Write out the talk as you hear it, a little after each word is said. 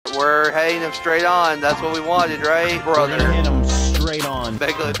we're heading him straight on. That's what we wanted, right, brother? We're gonna hit him straight on.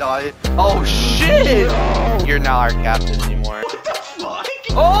 Megalodon. Oh shit! No. You're not our captain anymore. What the fuck?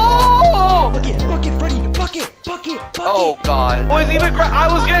 Oh! Bucket, Freddy, bucket. Oh god. Boys, I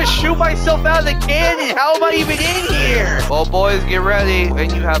was gonna shoot myself out of the cannon. How am I even in here? Well, boys, get ready.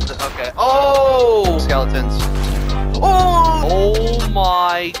 And you have to. Okay. Oh! Skeletons. Oh! Oh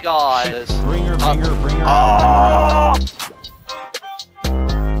my god. Bring her. Oh!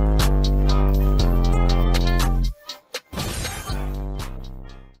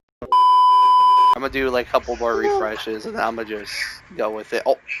 I'm gonna do like a couple more refreshes and then I'm gonna just go with it.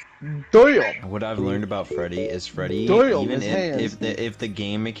 Oh, damn! What I've learned about Freddy is Freddy, Damn, even if the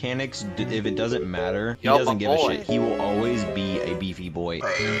game mechanics, if it doesn't matter, he Yo, doesn't give a boy. shit. He will always be a beefy boy.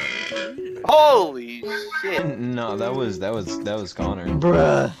 holy shit! No, that was Connor.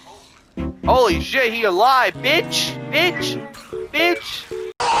 Bruh. Holy shit! He alive, bitch!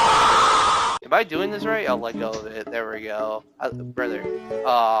 Am I doing this right? I'll let go of it. There we go, brother.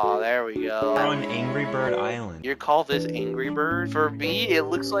 Oh, there we go. We're on Angry Bird Island. You call this Angry Bird? For me, it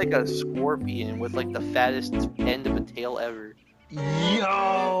looks like a scorpion with like the fattest end of a tail ever. Yo,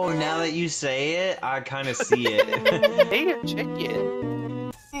 now that you say it, I kind of see it. Hey, a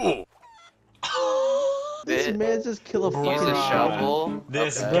chicken. This man just killed a Use fucking a shovel.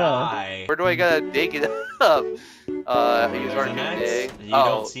 This Okay. guy. Where do I gotta dig it up? Use There's our an new X. dig. You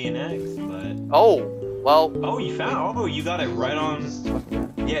don't see an X, but. Oh, well. Oh, you found. Oh, you got it right on.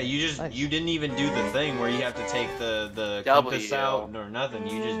 Yeah, Nice. you didn't even do the thing where you have to take the compass W. out or nothing.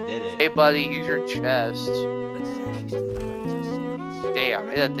 You just did it. Hey, buddy, use your chest. Damn,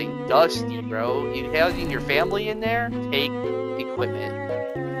 that thing dusty, bro. You housing your family in there? Take equipment.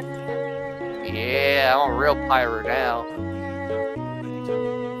 Yeah, I'm a real pirate now.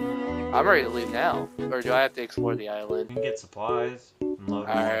 I'm ready to leave now. Or do I have to explore the island? You can get supplies.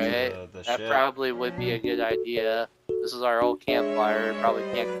 Alright, The that ship. probably would be a good idea. This is our old campfire. Probably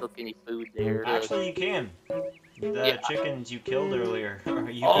can't cook any food there. Actually, you can. The Yeah. chickens you killed earlier. You could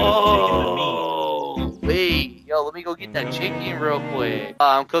have Oh, wait, yo, let me go get that chicken real quick.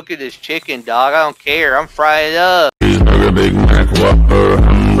 I'm cooking this chicken, dog. I don't care. I'm frying it up. Cheeseburger, Big Mac, Whopper,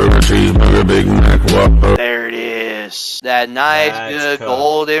 hamburger, cheeseburger, Big Mac, Whopper. There it is. That nice, That's good cooked.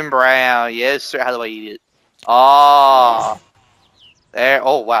 golden brown. Yes, sir. How do I eat it? Oh, there.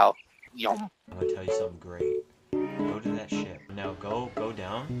 Oh, wow. Yum. I'm gonna tell you something great. Go to that ship. Now go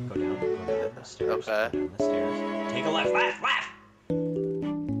down the stairs. Okay. Go down the stairs. Take a left.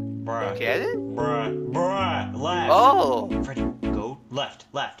 Bruh. Cannon? Bruh. Left. Oh, Freddy, go left.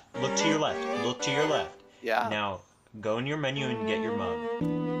 Look to your left. yeah. Now, go in your menu and get your mug.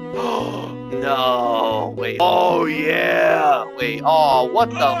 No. Wait. Oh, yeah. Wait. Oh, what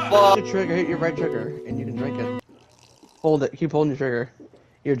the fuck? Hit your trigger, hit your right trigger, and you can drink it. Hold it, keep holding your trigger.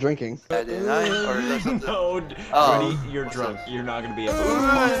 You're drinking. I didn't I? Or is that something? No, Oh. Freddy, you're drunk. You're not gonna be able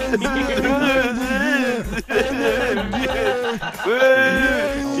to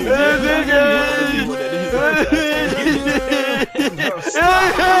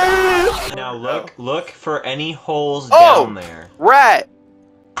Now look for any holes down there. Rat!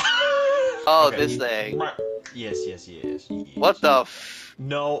 Oh, Okay. this thing. Yes. What the f...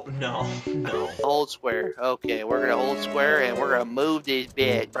 No. Hold square. Okay, we're gonna hold square and we're gonna move this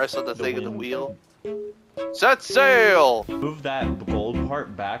bit. Press on the thing of the wheel. Set sail! Move that gold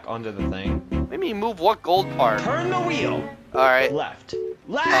part back onto the thing. Let me move what gold part? Turn the wheel. Alright. Left.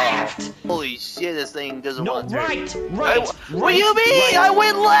 Holy shit, this thing doesn't No, want to. right. What do you mean? I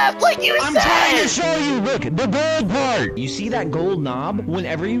went left like you I'm said! trying to show you, look, the gold part! You see that gold knob?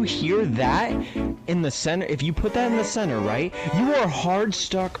 Whenever you hear that in the center, if you put that in the center, right, you are hard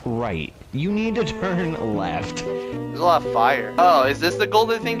stuck right. You need to turn left. There's a lot of fire. Oh, is this the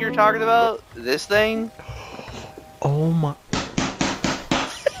golden thing you're talking about? This thing? Oh my...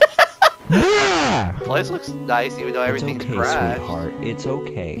 Yeah! The place looks nice even though everything's it's okay, crashed. sweetheart. It's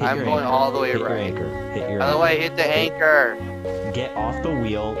okay. Hit I'm your going anchor. all the way Hit your right. anchor. Hit your By the anchor. way, hit the anchor. Get off the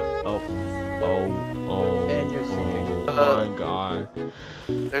wheel. Oh And you're sinking. my god.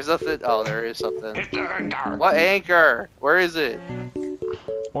 There's nothing. Oh, there is something. What anchor? Where is it?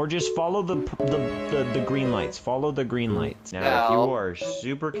 Or just follow the green lights. Follow the green lights. Now, Yeah, if you I'll- are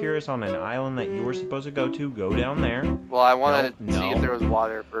super curious on an island that you were supposed to go down there. Well, I want to No, see if no. there was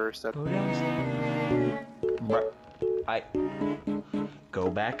water first. Go down. Go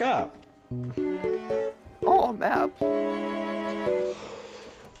back up. Oh, a map.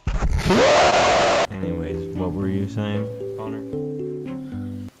 Anyways, what were you saying, Connor?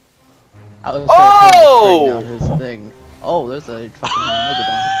 I was Oh! down his thing. Oh, there's a fucking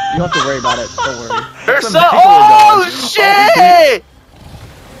megalodon. You don't have to worry about it. Don't worry. There's It's a some. megalodon. Oh shit!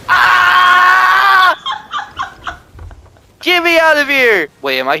 Ah! me out of here!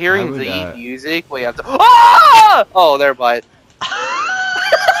 Wait, am I hearing would, the music? Wait, I have to. Ah! Oh, there, bud.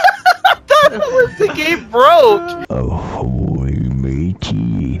 I thought it was the game broke. Ahoy,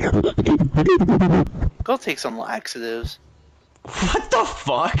 matey. Go take some laxatives. What the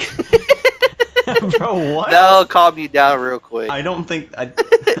fuck? Bro, what? That'll calm you down real quick. I don't think I...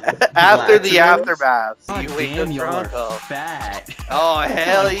 After the Laxatives? aftermath. God You wake damn, up y'all are drunk. Oh. fat. Oh,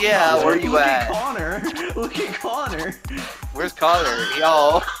 hell yeah. Where you Look at? Connor. Look at Connor. Where's Connor?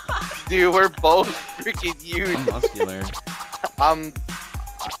 Yo. Dude, we're both freaking huge. I'm muscular. I'm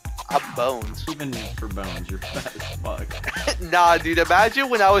bones. Even for bones, you're fat as fuck. Nah, dude, imagine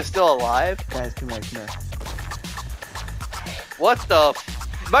when I was still alive. Guys, come here, come here. What the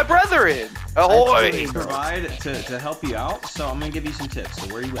my brethren! Ahoy! Provide to help you out, so I'm gonna give you some tips.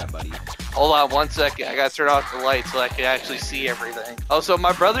 So where you at, buddy? Hold on 1 second. I gotta turn off the light so I can actually see everything. Oh, so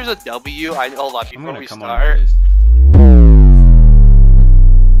my brother's a W. Hold on I'm before gonna we come start. on.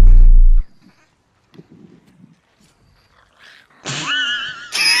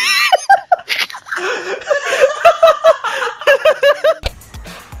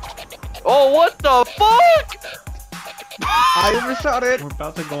 Oh, what the fuck? I overshot it. We're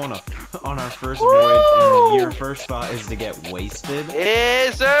about to go on our first voyage, and your first thought is to get wasted.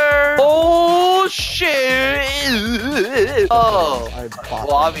 Yes, sir. Oh shit! Oh. I bought Well, them.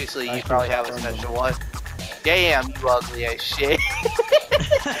 obviously I you probably can have a confirm special one. Damn, you ugly as shit.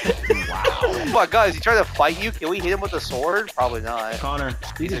 Wow. Oh my god, is he trying to fight you? Can we hit him with a sword? Probably not. Connor,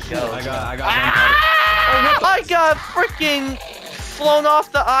 He's a just joke. I got Ah! I got freaking flown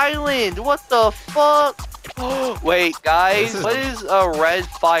off the island. What the fuck? Wait, guys, what is a red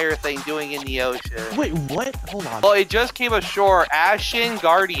fire thing doing in the ocean? Wait, what? Hold on. Oh, it just came ashore. Ashen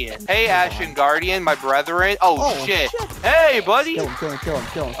Guardian. Hey, Ashen Guardian, my brethren. Oh, shit. Hey, buddy. Kill him, kill him, kill him,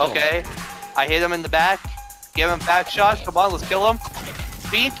 kill him. Kill him. Okay. I hit him in the back. Give him back shots. Come on, let's kill him.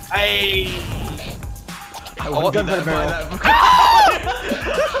 Beat. Hey. Oh, gun to the barrel.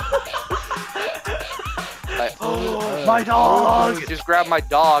 Oh, my dog! Just grab my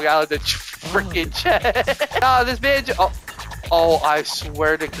dog out of the freaking chest. Ah, this man. Oh, I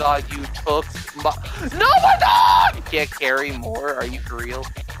swear to God, you took my. No, my dog! You can't carry more. Are you for real?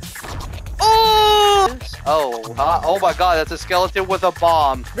 Oh! Oh my God, that's a skeleton with a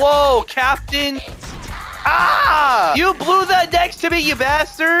bomb. Whoa, Captain! Ah! You blew that next to me, you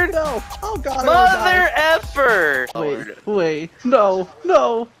bastard! No. Oh God. Mother effer! Wait. No.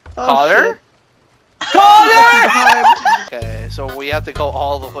 No. Oh, Connor? shit. Connor! Okay, so we have to go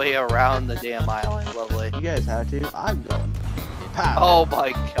all the way around the damn island. Lovely. You guys have to. I'm going. Pow. Oh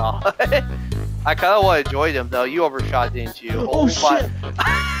my God. I kind of want to join him though. You overshot, didn't you? Oh shit.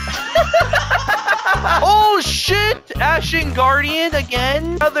 Oh shit! Ashen Guardian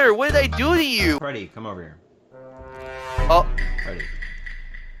again? Brother, what did I do to you? Freddy, come over here. Oh. Freddy.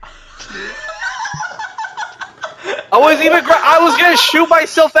 I was gonna shoot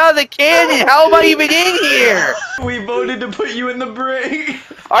myself out of the cannon. How am I even in here? We voted to put you in the brig.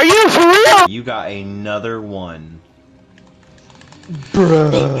 Are you for real? You got another one.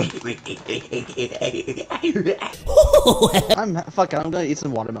 Bruh. Fuck it, I'm gonna eat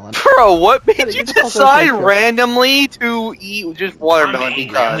some watermelon. Bro, what made you It's also decide okay. randomly to eat just watermelon? I'm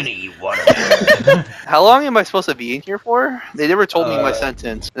gonna eat watermelon. How long am I supposed to be in here for? They never told me my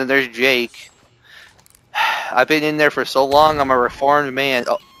sentence. And then there's Jake. I've been in there for so long, I'm a reformed man.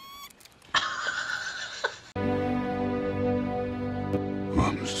 Oh.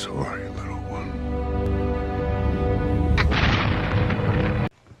 I'm sorry, little one.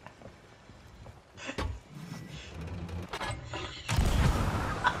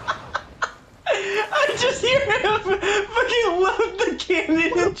 I just hear him fucking load the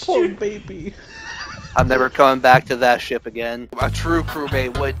cannon and Poor shoot. baby. I'm never coming back to that ship again. A true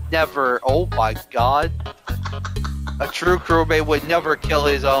crewmate would never. Oh my God. A true crewmate would never kill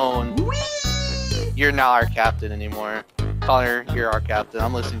his own. You're not our captain anymore. Connor, you're our captain.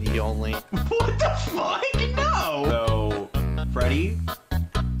 I'm listening to you only. What the fuck? No. So, Freddy?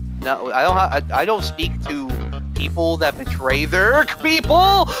 No, I don't speak to people that betray their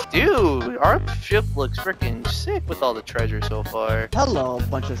people. Dude, our ship looks freaking sick with all the treasure so far. Hello,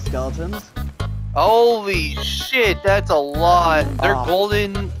 bunch of skeletons. Holy shit, that's a lot. They're Ah.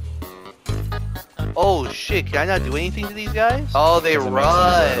 golden. Oh shit, can I not do anything to these guys? Oh, they Doesn't make sense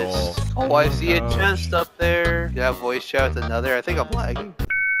at all. rust. Oh, I see a gosh. chest up there. Did I voice chat with another? I think I'm lagging.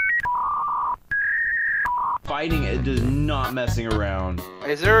 fighting it, just not messing around.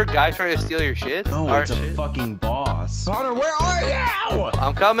 Is there a guy trying to steal your shit? No, Our it's a shit? fucking boss. Connor, where are you?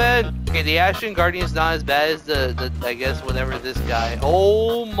 I'm coming. Okay, the Ashen Guardian's not as bad as the I guess whatever this guy.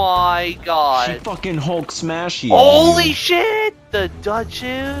 Oh my She god. fucking Hulk smash you. Holy shit! The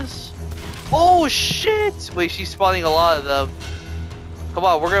Duchess. Oh shit! Wait, she's spawning a lot of them. Come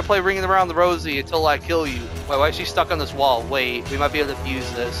on, we're gonna play Ringing Around the Rosie until I kill you. Wait, why is she stuck on this wall? Wait, we might be able to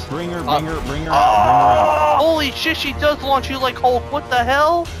fuse this. Bring her Oh, out. holy shit, she does launch you like Hulk. What the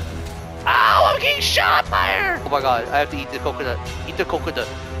hell? Ow, I'm getting shot by her! Oh my god, I have to eat the coconut. Eat the coconut.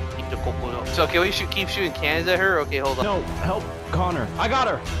 Eat the coconut. So can we keep shooting cannons at her? Okay, hold on. No, help Connor. I got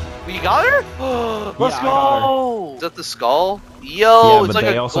her. You got her? Let's Yeah, I go! got her. Is that the skull? Yo, Yeah, it's but like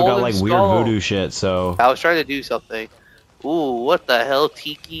they a also got golden like weird skull. voodoo shit, so. I was trying to do something. Ooh, what the hell?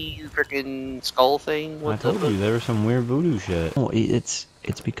 Tiki freaking skull thing? I What told you there was some weird voodoo shit. Oh, it's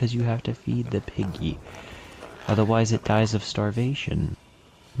because you have to feed the piggy. Otherwise it dies of starvation.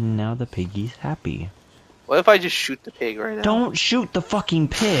 Now the piggy's happy. What if I just shoot the pig right now? Don't shoot the fucking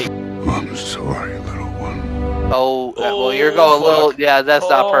pig! I'm sorry, little one. Oh, well, you're going a little. Yeah, that's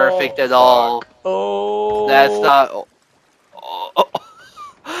not perfect at all. Oh. That's not. Oh.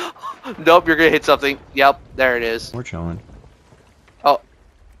 Nope, you're gonna hit something. Yep, there it is. We're chilling. Oh.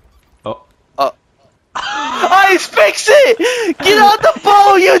 Oh. I fix it! Get on the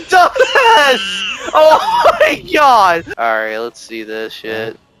bow, you dumbass! Oh my god! Alright, let's see this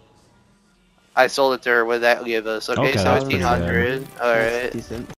shit. I sold it to her. What did that give us? Okay, Okay, that's pretty 1700. Alright. Decent.